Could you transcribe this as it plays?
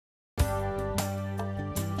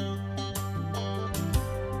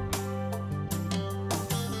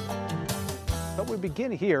But we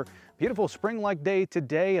begin here. Beautiful spring-like day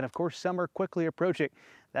today, and of course summer quickly approaching.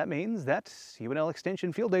 That means that UNL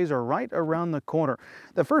Extension Field Days are right around the corner.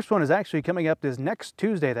 The first one is actually coming up this next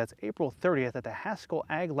Tuesday. That's April 30th at the Haskell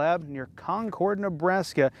Ag Lab near Concord,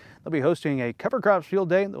 Nebraska. They'll be hosting a cover crops field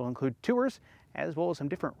day that will include tours as well as some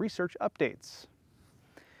different research updates.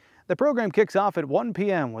 The program kicks off at 1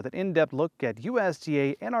 p.m. with an in-depth look at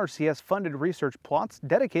USDA NRCS-funded research plots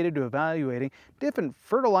dedicated to evaluating different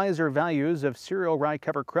fertilizer values of cereal rye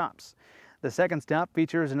cover crops. The second stop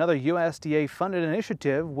features another USDA-funded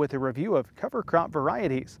initiative with a review of cover crop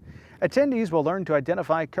varieties. Attendees will learn to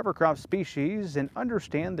identify cover crop species and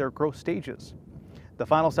understand their growth stages. The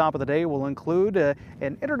final stop of the day will include an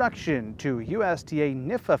introduction to USDA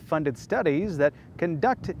NIFA-funded studies that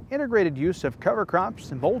conduct integrated use of cover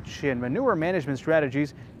crops, mulch, and manure management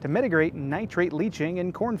strategies to mitigate nitrate leaching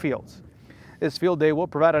in cornfields. This field day will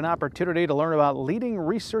provide an opportunity to learn about leading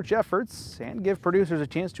research efforts and give producers a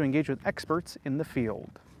chance to engage with experts in the field.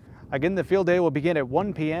 Again, the field day will begin at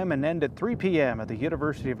 1 p.m. and end at 3 p.m. at the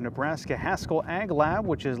University of Nebraska Haskell Ag Lab,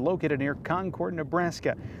 which is located near Concord,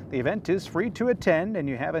 Nebraska. The event is free to attend, and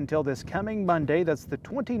you have until this coming Monday, that's the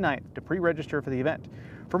 29th, to pre-register for the event.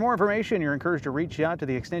 For more information, you're encouraged to reach out to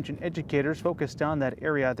the extension educators focused on that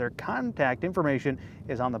area. Their contact information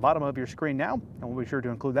is on the bottom of your screen now, and we'll be sure to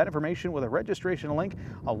include that information with a registration link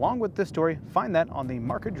along with this story. Find that on the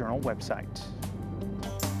Market Journal website.